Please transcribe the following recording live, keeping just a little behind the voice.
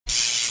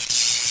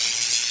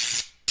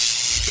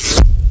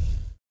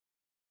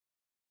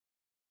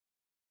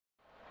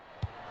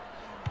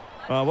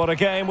Well, what a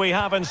game we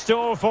have in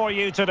store for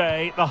you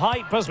today. The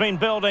hype has been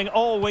building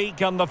all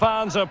week and the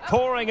fans are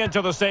pouring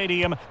into the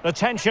stadium. The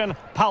tension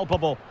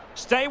palpable.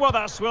 Stay with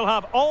us. We'll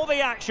have all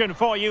the action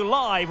for you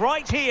live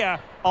right here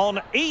on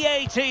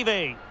EA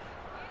TV.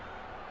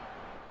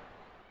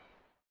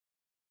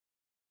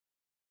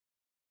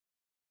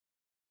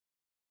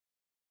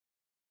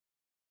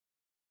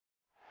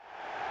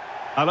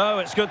 Hello,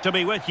 it's good to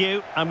be with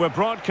you, and we're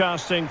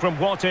broadcasting from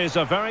what is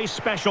a very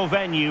special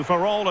venue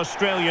for all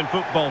Australian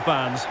football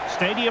fans,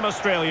 Stadium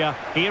Australia,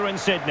 here in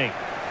Sydney.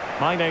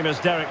 My name is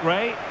Derek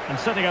Ray, and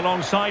sitting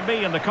alongside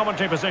me in the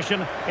commentary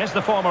position is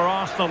the former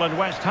Arsenal and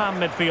West Ham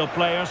midfield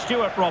player,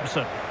 Stuart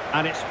Robson.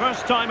 And it's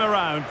first time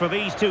around for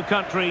these two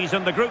countries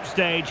in the group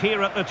stage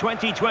here at the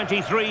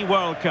 2023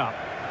 World Cup.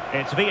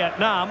 It's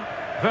Vietnam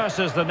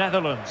versus the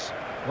Netherlands.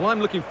 Well,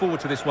 I'm looking forward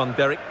to this one,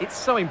 Derek. It's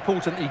so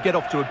important that you get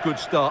off to a good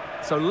start.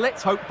 So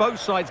let's hope both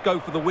sides go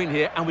for the win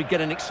here and we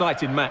get an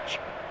exciting match.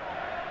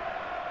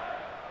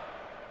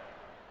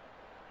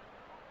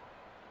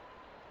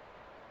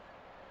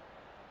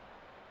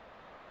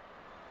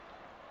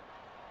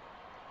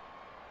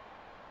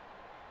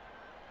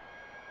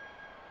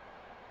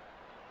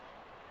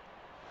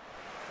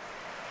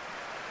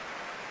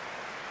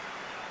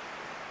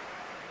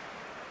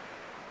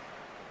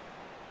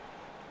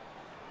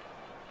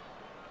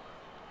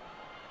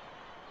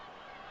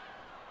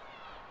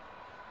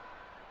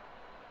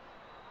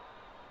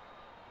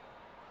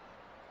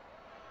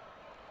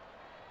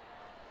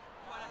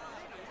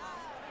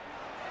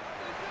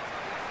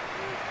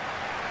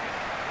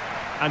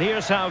 And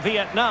here's how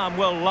Vietnam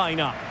will line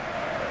up.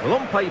 Well,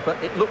 on paper,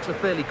 it looks a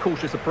fairly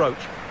cautious approach,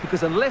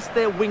 because unless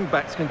their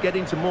wing-backs can get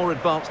into more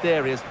advanced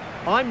areas,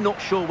 I'm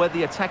not sure where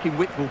the attacking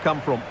width will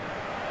come from.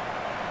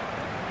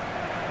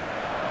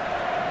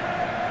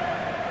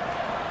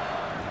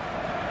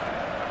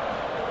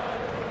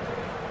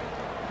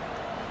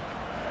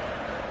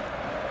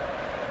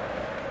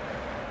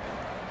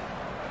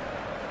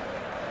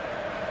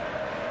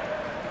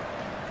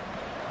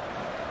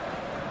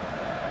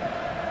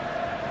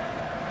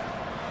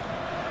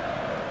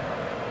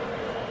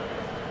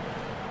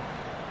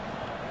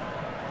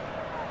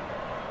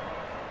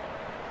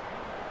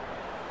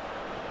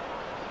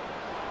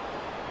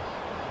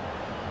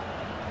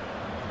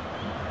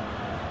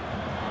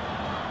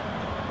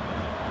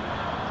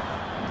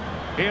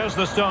 Here's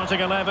the starting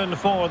 11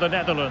 for the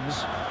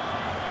Netherlands.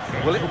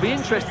 Well, it'll be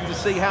interesting to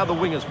see how the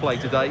wingers play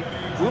today.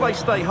 Will they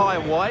stay high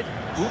and wide?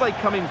 Will they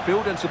come in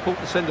field and support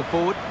the centre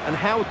forward? And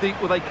how deep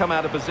will they come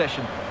out of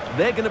possession?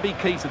 They're going to be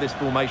key to this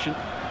formation.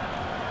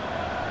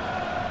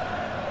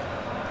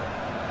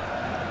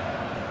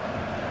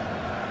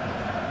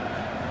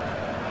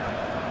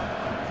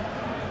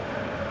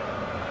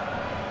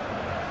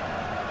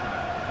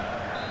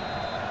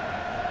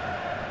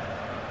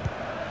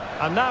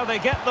 And now they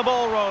get the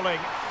ball rolling.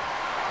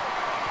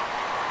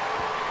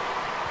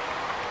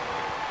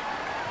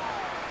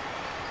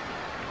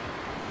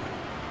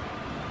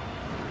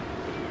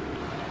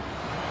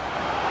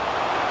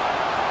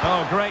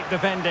 Oh, great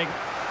defending.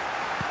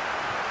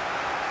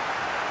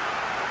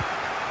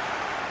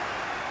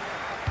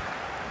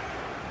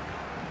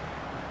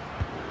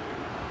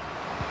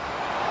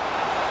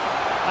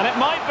 And it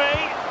might be.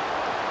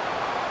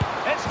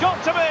 It's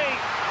got to be.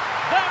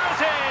 There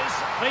it is.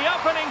 The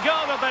opening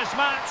goal of this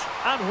match.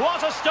 And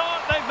what a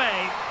start they've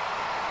made.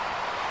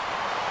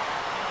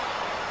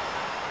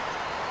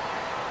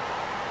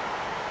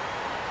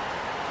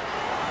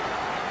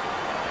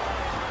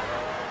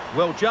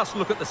 Well, just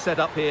look at the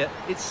setup here.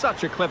 It's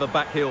such a clever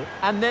back heel.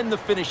 And then the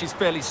finish is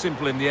fairly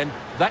simple in the end.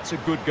 That's a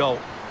good goal.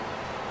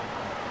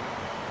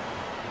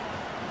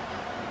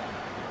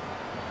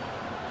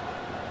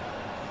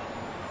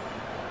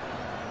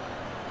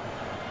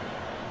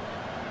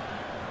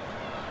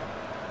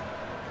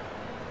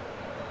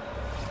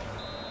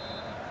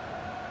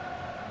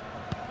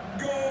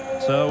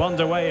 So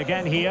underway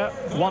again here.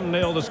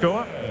 1-0 the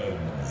score.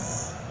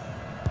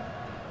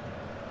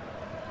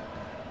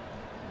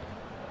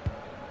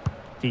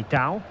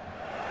 Titao.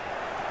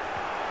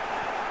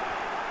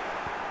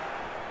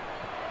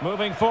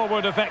 Moving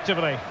forward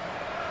effectively.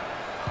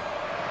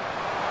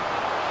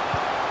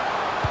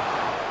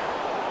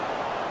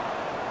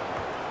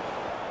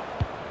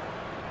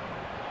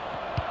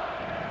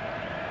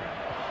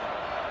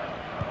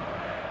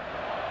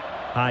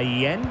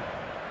 Hayen.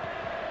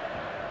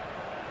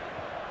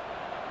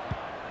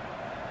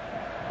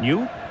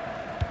 New.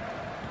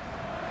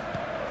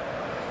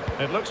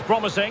 It looks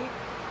promising.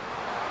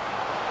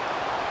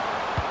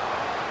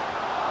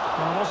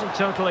 Well, wasn't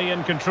totally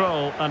in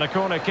control, and a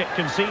corner kick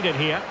conceded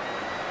here.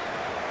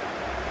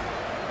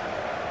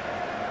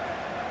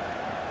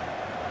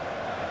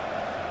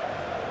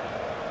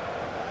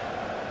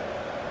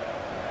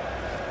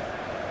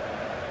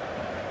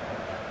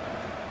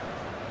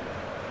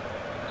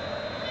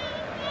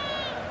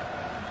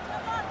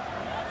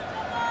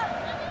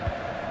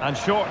 And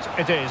short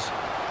it is.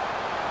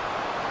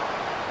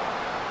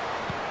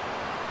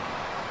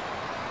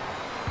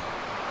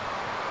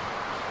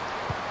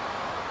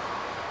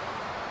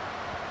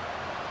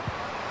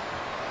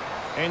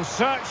 In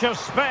search of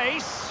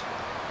space.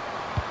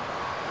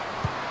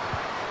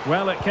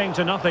 Well, it came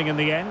to nothing in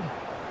the end.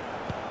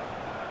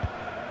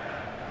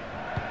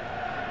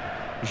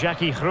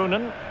 Jackie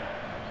Groenen.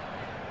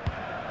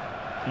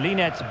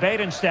 Linette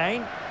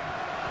Berenstein.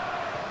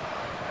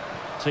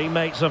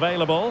 Teammates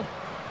available.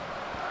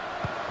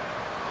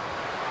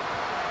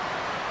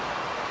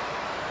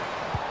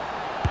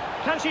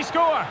 Can she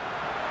score?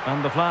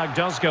 And the flag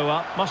does go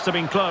up. Must have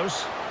been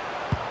close.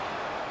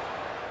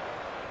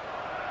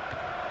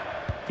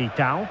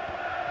 Titao.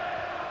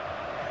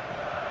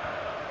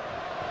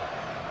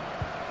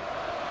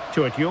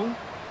 Tuet Jung.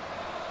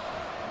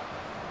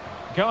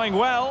 Going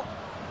well.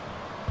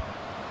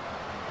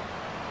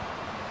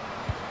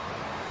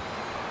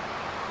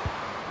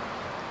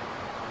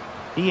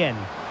 Ian.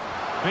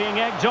 Being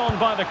egged on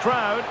by the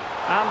crowd.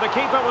 And the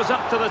keeper was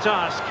up to the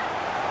task.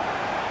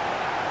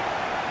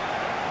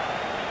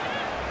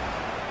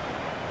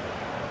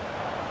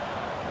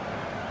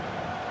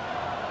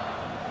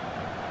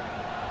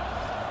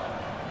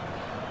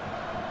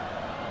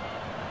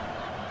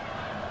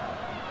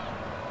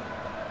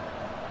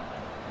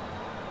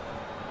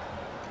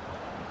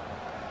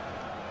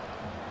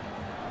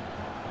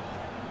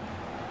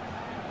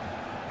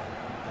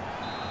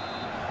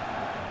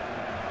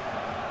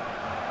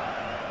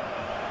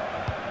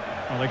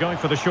 Well, they're going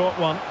for the short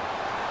one.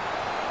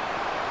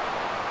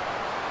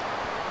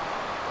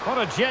 What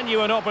a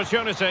genuine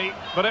opportunity,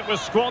 but it was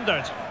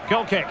squandered.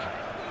 Goal kick.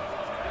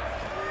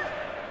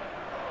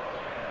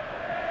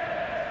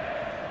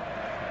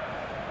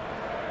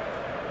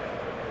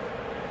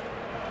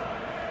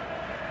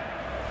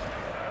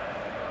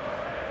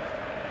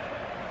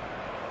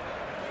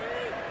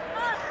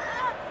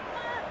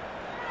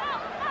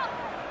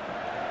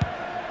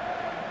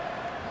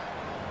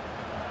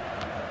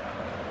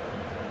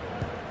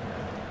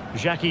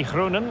 Jackie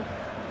Groenen.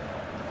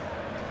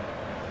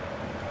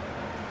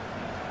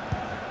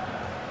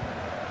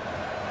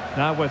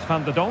 Now with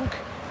Van de Donk.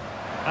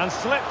 And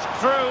slipped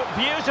through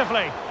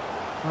beautifully.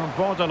 Well,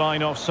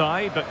 borderline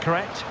offside, but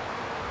correct.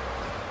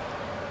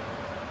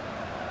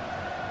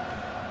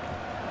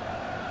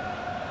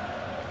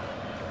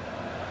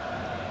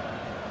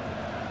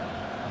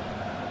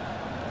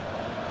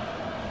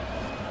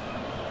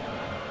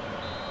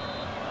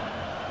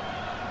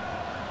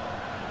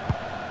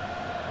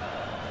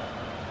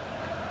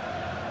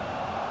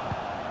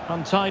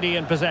 Untidy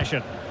in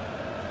possession.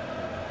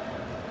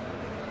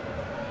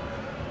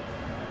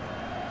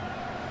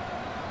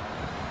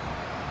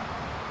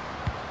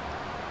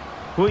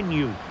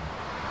 Quinyu.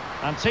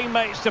 And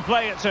teammates to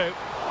play it to.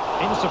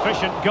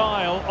 Insufficient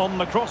guile on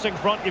the crossing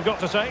front, you've got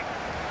to say.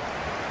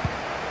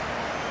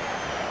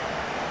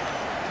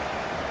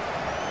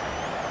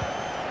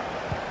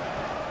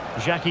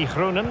 Jackie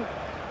Groenen.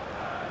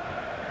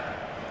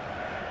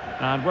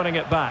 And winning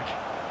it back.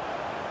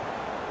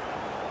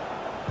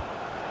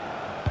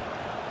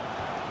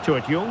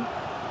 Tuet Jung.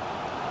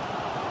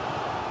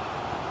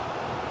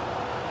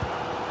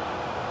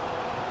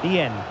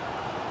 Ian.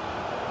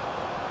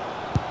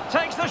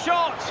 Takes the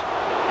shot.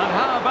 And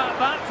how about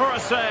that for a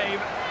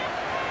save?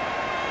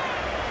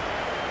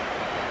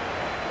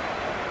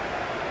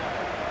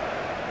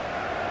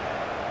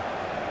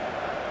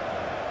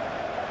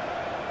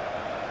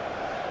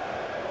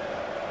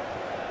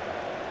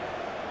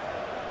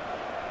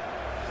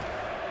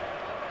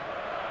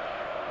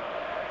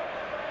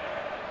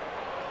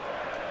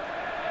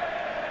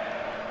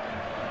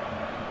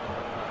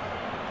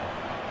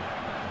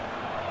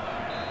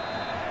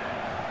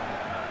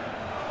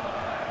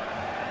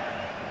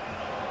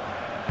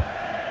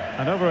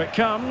 And over it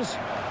comes.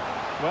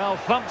 Well,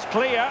 thumped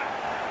clear.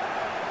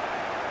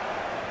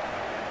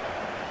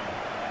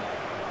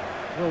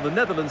 Well, the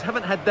Netherlands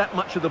haven't had that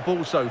much of the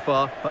ball so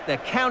far, but their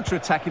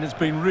counter-attacking has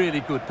been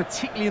really good,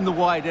 particularly in the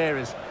wide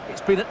areas.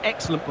 It's been an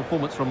excellent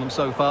performance from them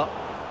so far.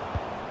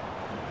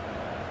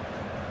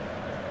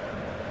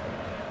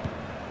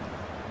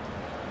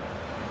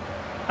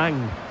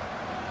 Ang.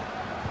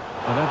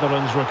 The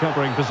Netherlands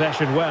recovering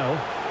possession well.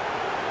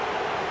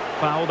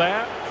 Foul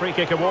there. Free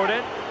kick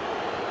awarded.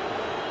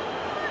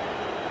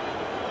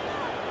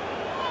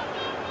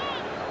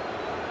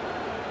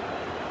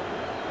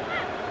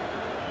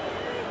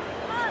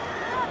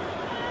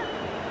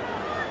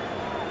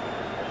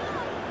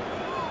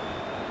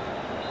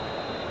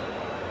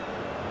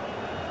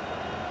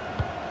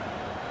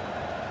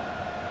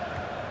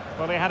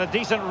 Well, he had a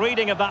decent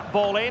reading of that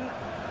ball in.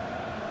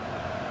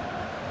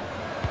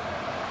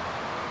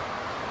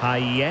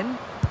 Hayen.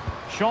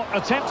 Shot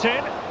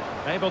attempted.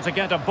 Able to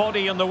get a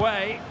body in the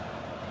way.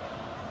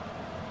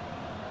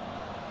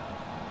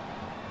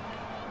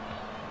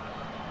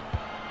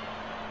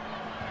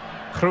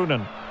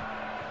 Groenen.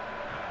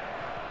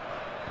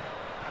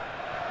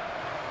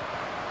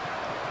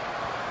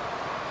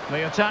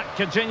 The attack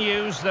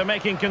continues. They're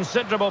making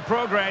considerable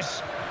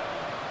progress.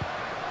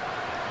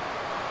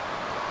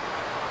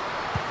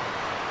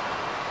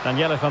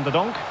 Danielle van der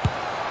Donk.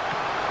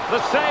 The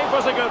save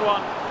was a good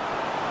one.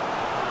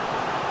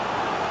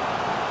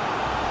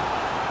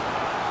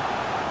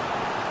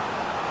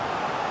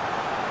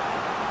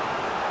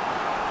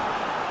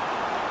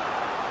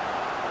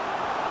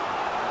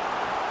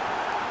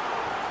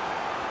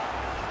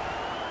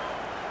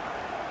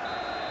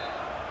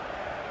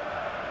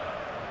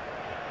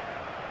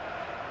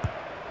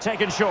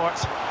 Taken short.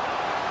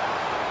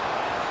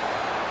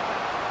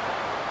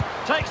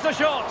 Takes the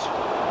shot.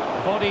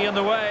 Body in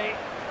the way.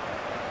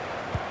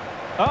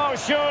 Oh,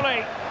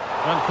 surely.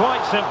 And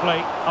quite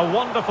simply, a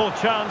wonderful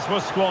chance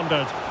was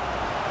squandered.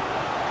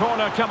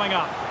 Corner coming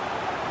up.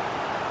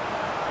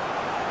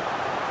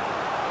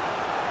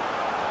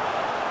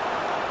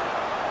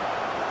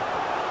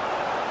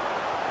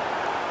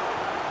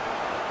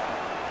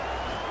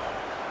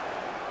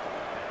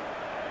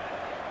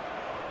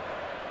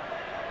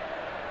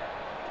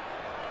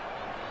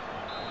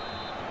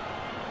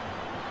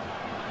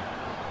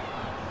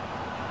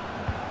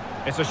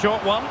 It's a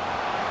short one.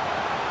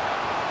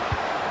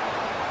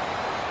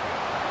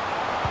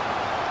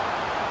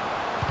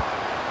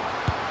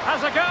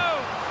 Has a go!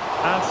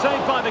 And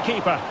saved by the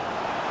keeper.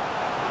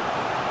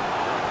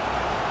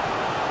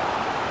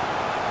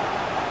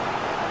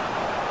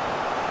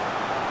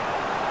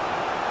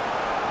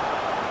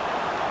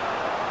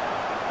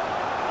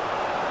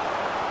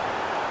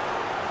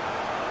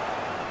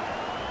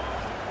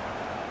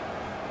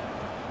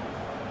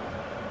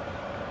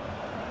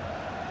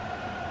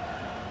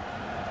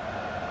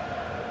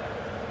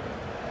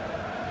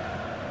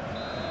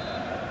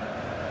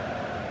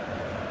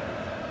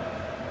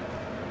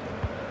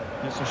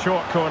 It's a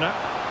short corner.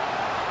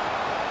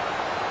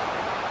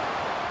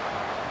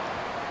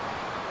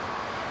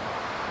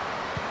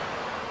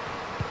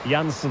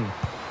 Janssen.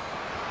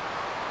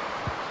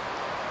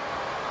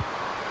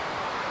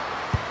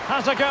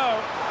 Has a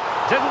go.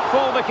 Didn't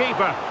fool the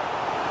keeper.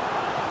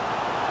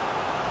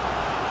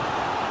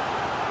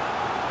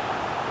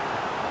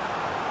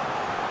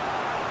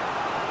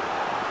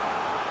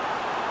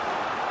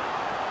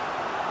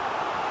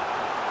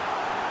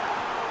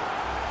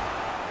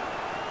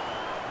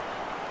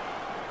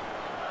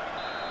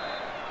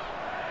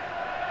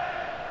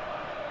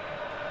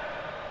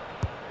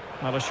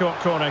 Well, a short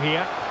corner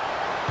here.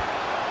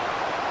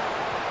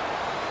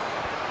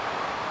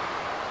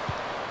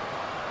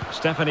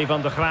 Stephanie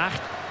van der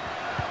Gracht.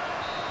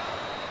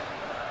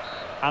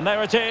 And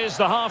there it is,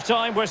 the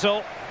half-time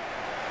whistle.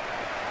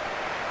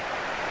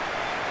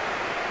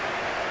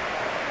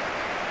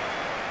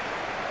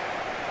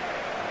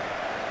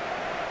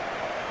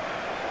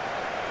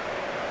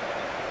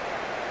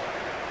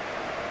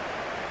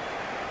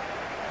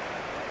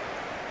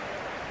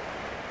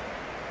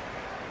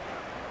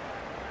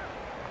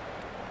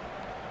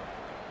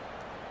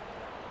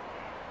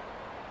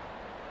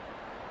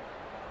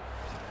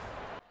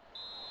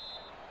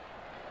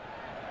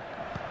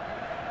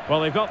 Well,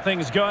 they've got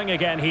things going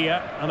again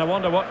here, and I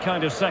wonder what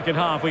kind of second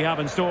half we have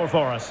in store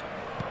for us.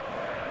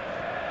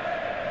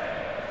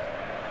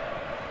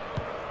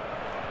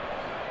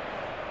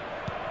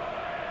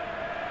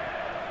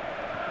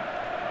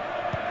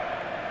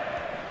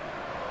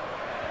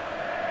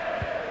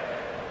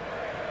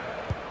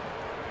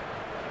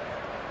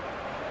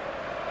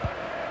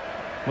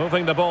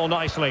 Moving the ball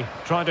nicely,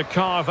 trying to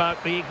carve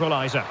out the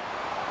equaliser.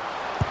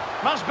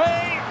 Must be!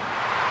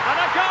 And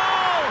a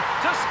goal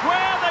to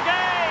square the game!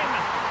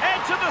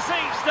 Edge of the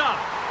seat stuff.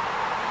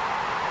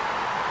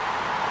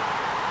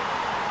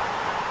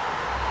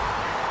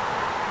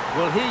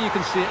 Well, here you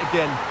can see it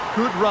again.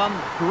 Good run,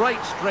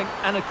 great strength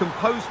and a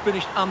composed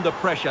finish under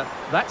pressure.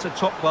 That's a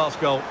top-class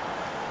goal.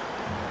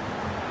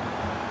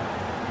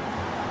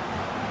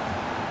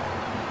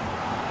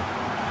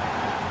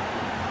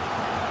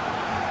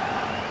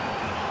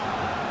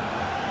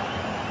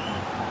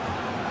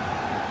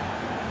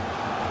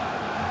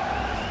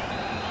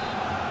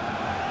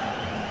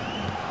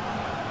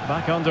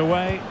 Back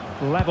underway,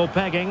 level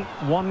pegging,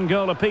 1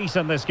 goal apiece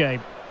in this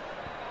game.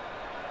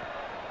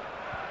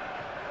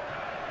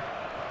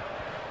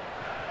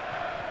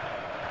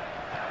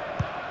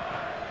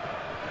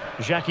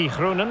 Jackie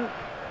Groenen.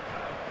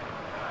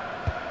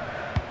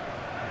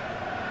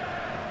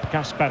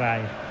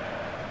 Kasparaj.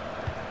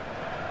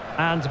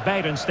 And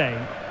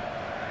Berenstein.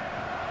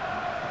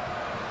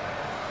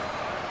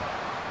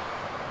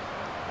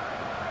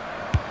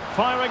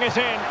 Firing it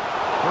in.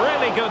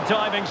 Really good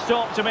diving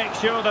stop to make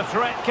sure the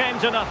threat came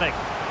to nothing.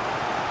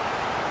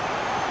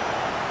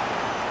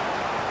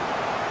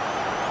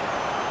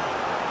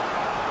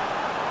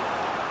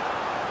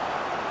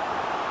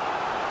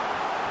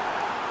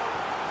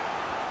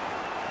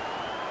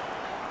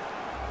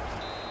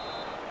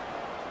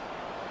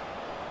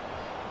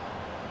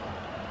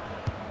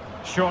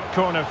 Short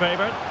corner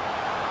favoured.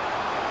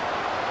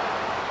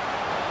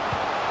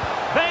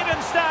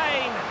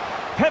 Berenstein!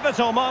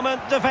 Pivotal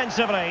moment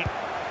defensively.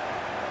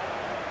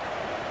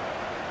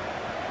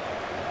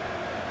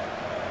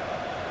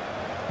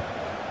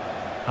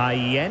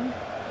 Ayen.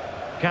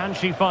 Can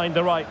she find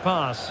the right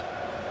pass?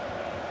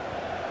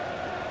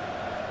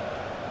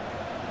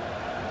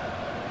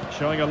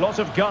 Showing a lot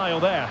of guile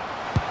there.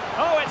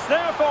 Oh, it's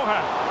there for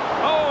her.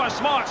 Oh, a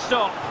smart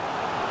stop.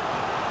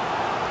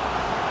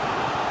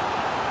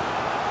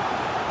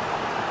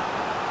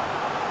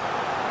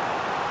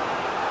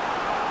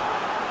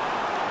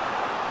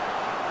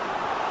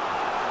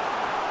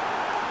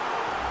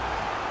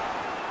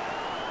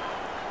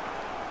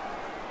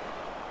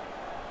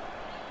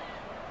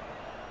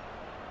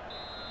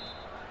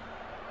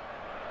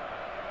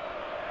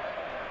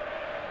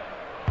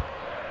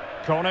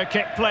 Corner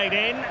kick played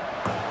in.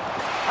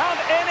 And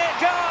in it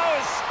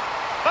goes!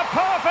 The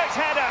perfect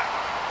header!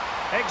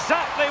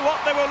 Exactly what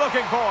they were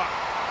looking for.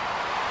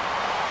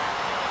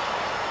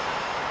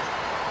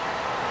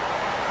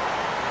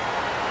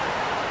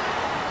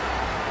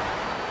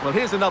 Well,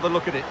 here's another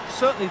look at it.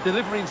 Certainly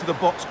delivery into the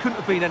box couldn't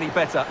have been any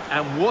better,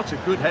 and what a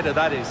good header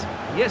that is.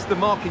 Yes, the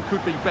marking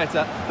could be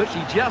better, but she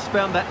just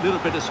found that little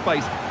bit of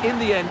space. In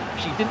the end,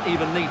 she didn't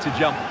even need to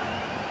jump.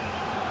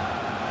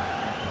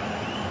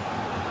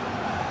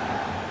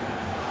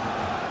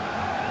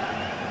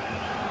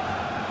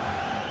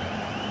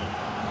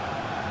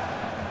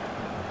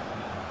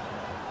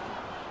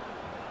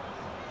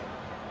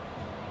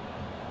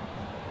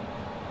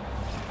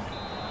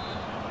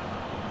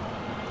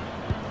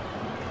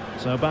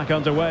 So back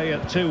underway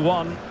at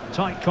 2-1.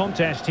 Tight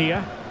contest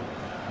here.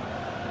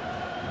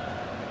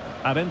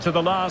 And into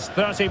the last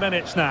 30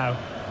 minutes now.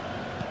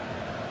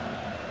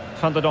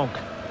 Van der Donk.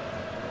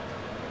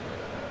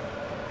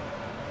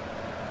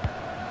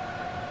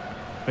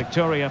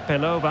 Victoria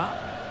Pelova.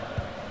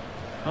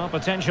 Oh,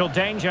 potential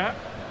danger.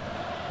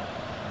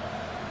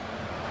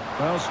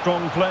 Well,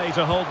 strong play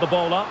to hold the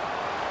ball up.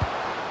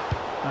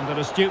 And an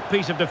astute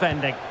piece of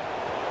defending.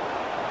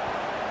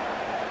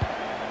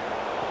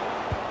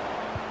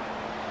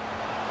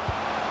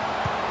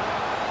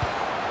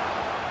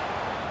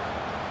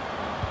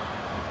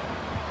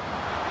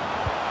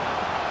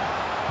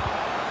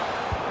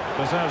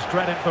 Deserves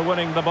credit for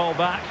winning the ball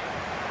back.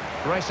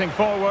 Racing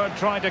forward,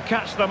 trying to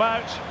catch them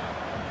out.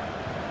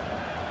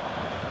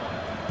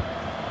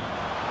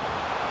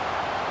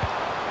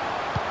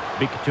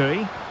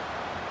 Victory.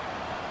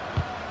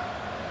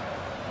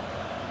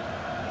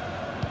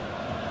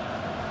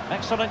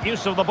 Excellent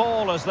use of the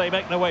ball as they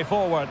make their way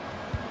forward.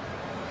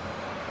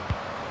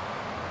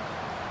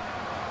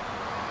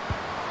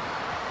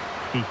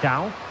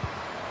 Kitao.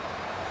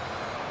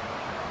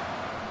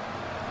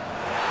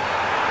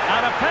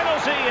 And a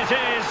penalty it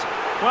is.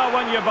 Well,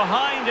 when you're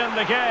behind in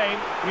the game,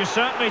 you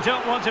certainly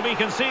don't want to be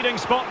conceding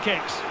spot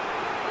kicks.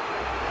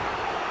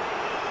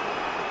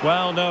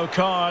 Well, no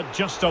card,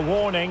 just a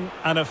warning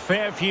and a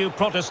fair few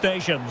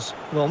protestations.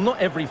 Well, not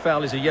every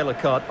foul is a yellow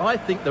card. I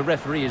think the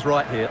referee is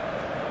right here.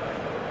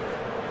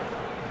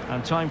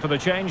 And time for the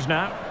change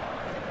now.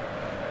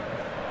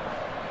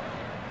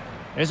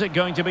 Is it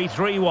going to be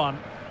 3-1?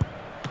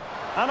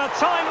 And a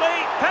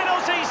timely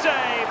penalty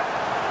save.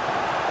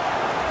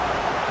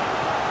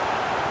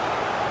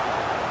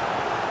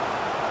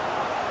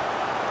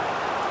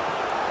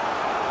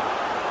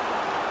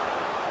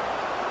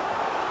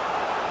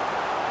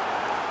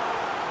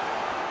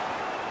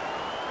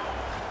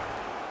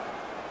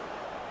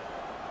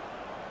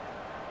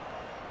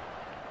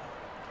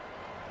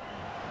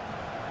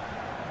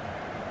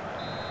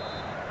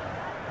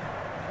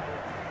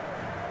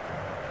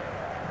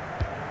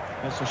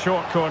 It's a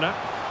short corner.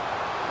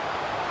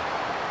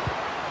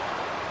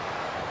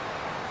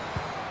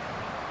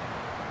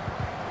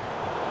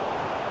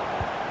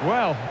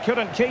 Well,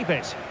 couldn't keep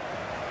it.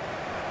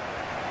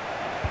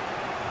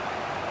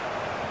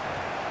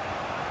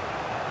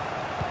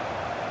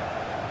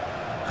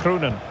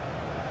 Groenen.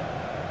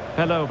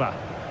 Pelova.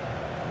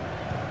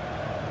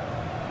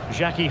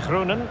 Jackie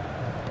Groenen.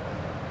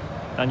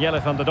 Danielle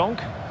van der Donk.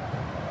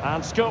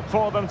 And scope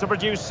for them to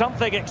produce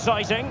something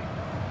exciting.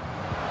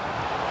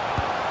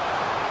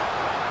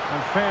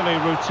 And fairly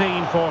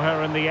routine for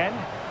her in the end.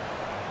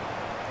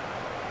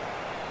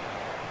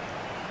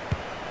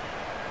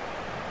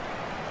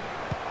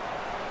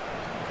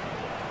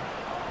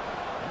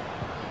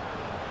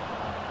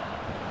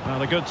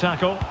 Well, a good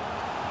tackle.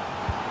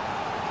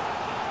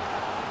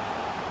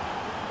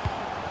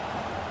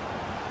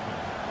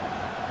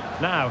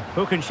 Now,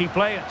 who can she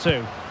play it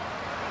to?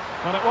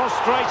 Well, it was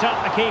straight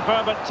at the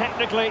keeper, but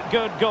technically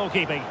good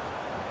goalkeeping.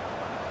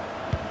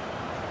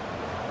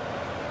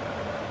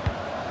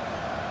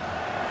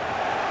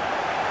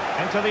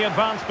 Into the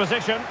advanced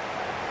position.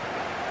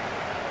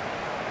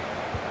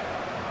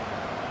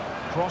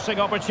 Crossing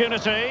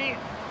opportunity.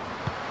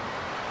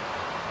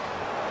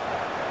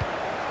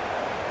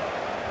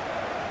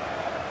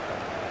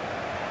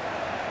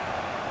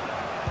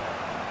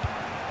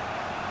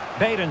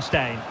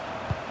 Berenstein.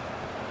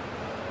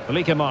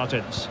 Malika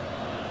Martins.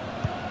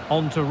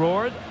 On to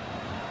Roord.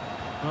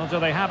 Well, do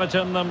they have it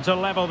in them to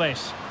level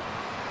this?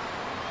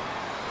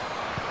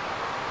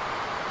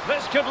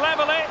 This could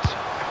level it.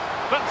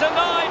 But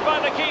denied by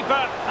the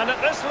keeper, and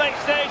at this late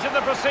stage in the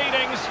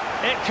proceedings,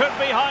 it could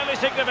be highly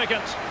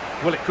significant.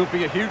 Well, it could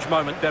be a huge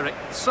moment, Derek.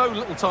 So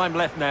little time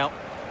left now.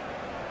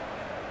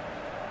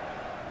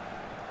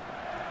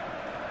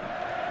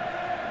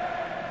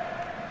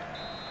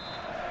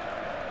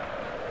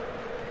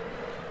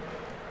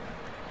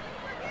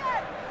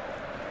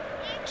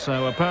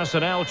 So a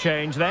personnel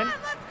change then.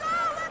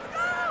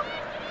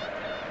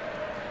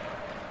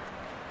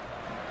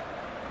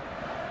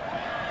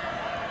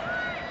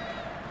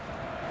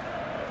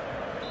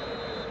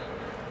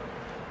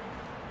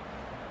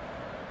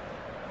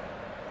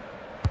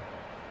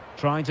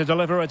 Trying to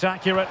deliver it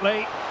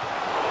accurately.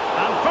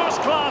 And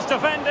first-class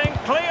defending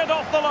cleared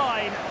off the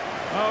line.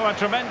 Oh, a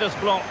tremendous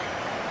block.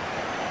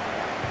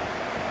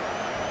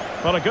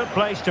 Well, a good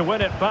place to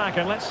win it back,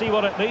 and let's see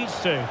what it leads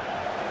to.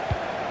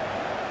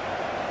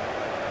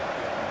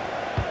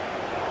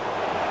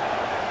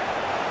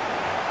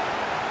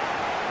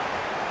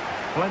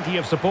 Plenty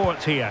of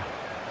support here.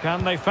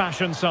 Can they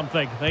fashion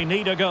something? They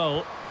need a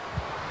goal.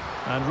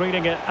 And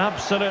reading it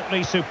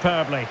absolutely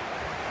superbly.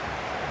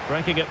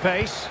 Breaking at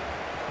pace.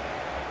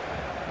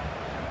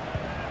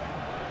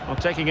 Well,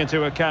 taking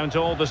into account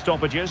all the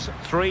stoppages,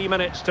 3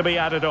 minutes to be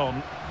added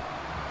on.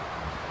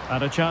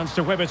 And a chance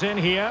to whip it in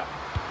here.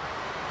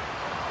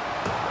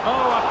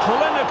 Oh, a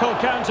clinical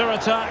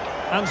counter-attack.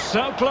 And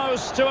so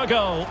close to a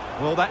goal.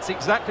 Well, that's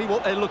exactly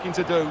what they're looking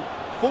to do.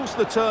 Force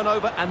the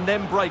turnover and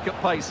then break at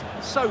pace.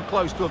 So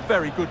close to a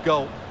very good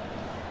goal.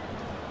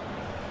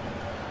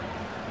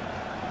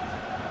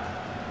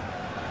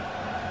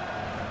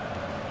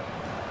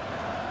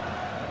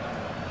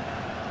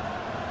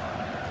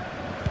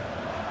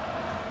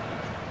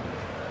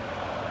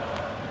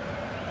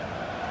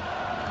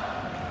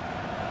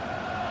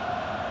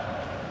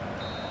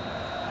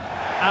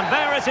 And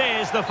there it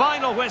is, the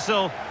final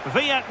whistle.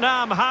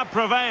 Vietnam have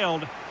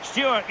prevailed.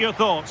 Stuart, your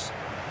thoughts?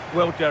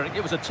 Well, Derek,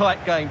 it was a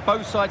tight game.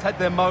 Both sides had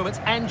their moments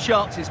and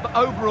chances, but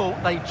overall,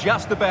 they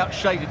just about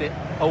shaded it.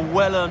 A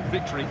well-earned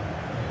victory.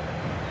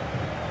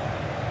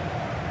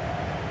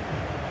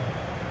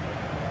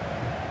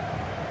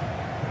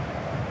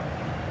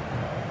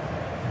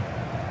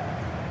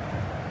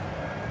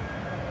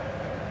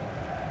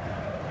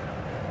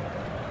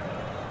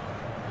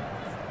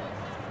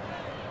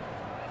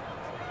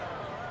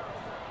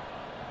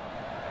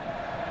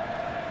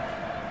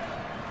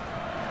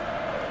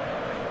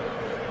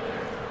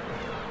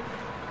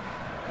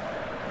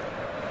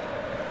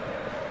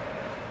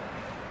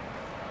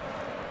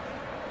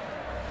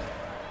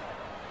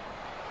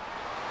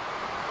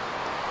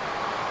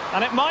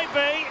 And it might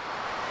be.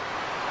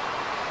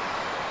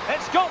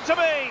 It's got to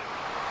be.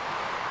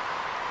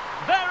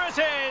 There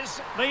it is,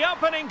 the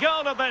opening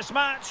goal of this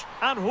match.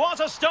 And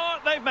what a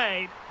start they've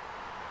made.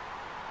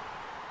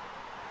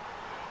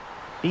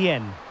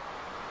 Ian.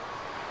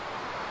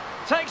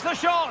 Takes the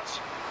shot.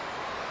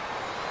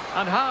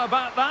 And how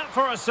about that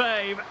for a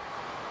save?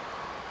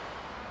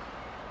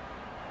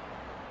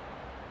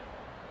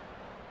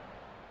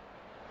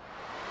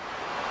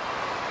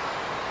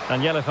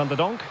 Danielle van der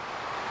Donk.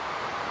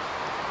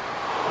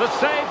 The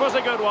save was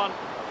a good one.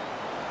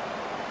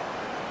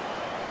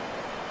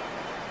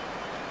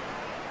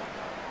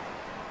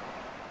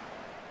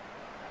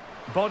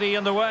 Body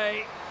in the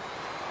way.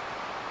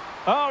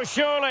 Oh,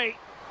 surely.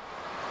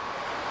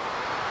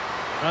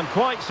 And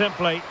quite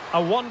simply,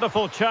 a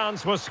wonderful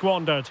chance was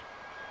squandered.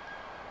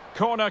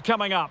 Corner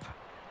coming up.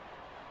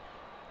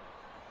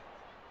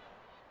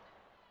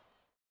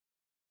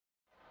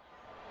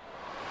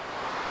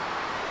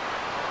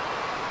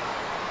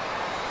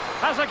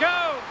 Has a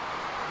go.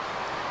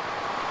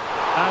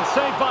 And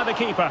saved by the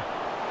keeper.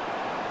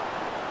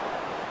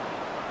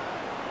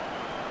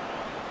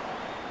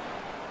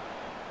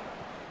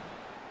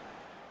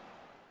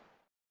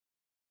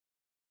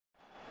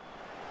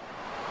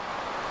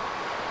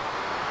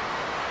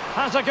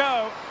 Has a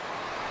go.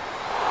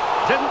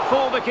 Didn't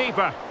fool the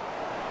keeper.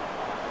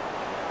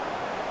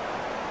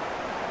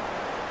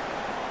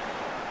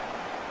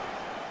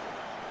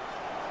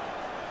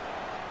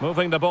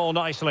 Moving the ball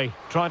nicely,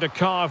 trying to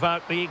carve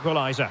out the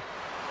equaliser.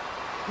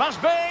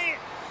 Must be!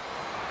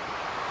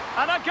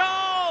 And a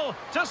goal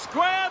to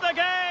square the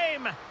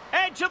game.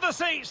 Edge of the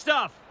seat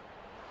stuff.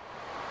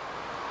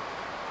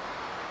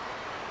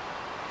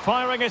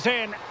 Firing it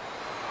in.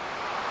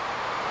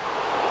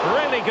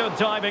 Really good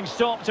diving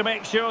stop to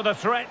make sure the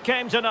threat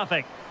came to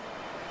nothing.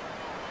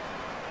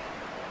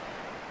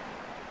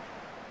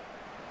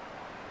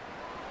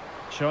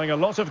 Showing a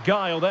lot of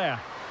guile there.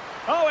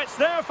 Oh, it's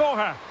there for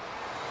her.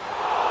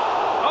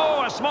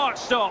 Oh, a smart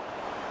stop.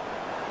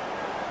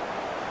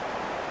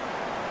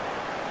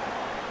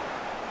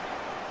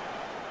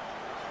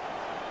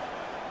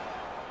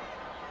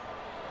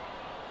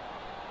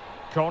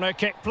 Corner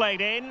kick played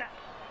in.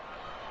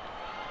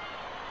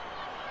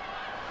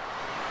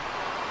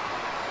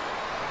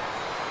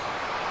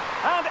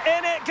 And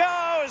in it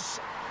goes!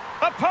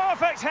 A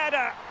perfect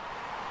header!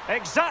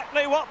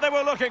 Exactly what they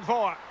were looking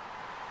for.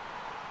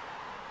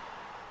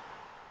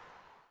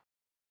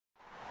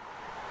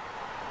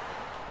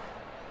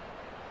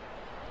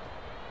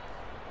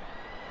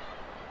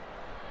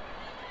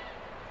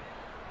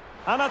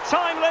 And a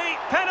timely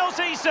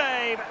penalty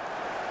save.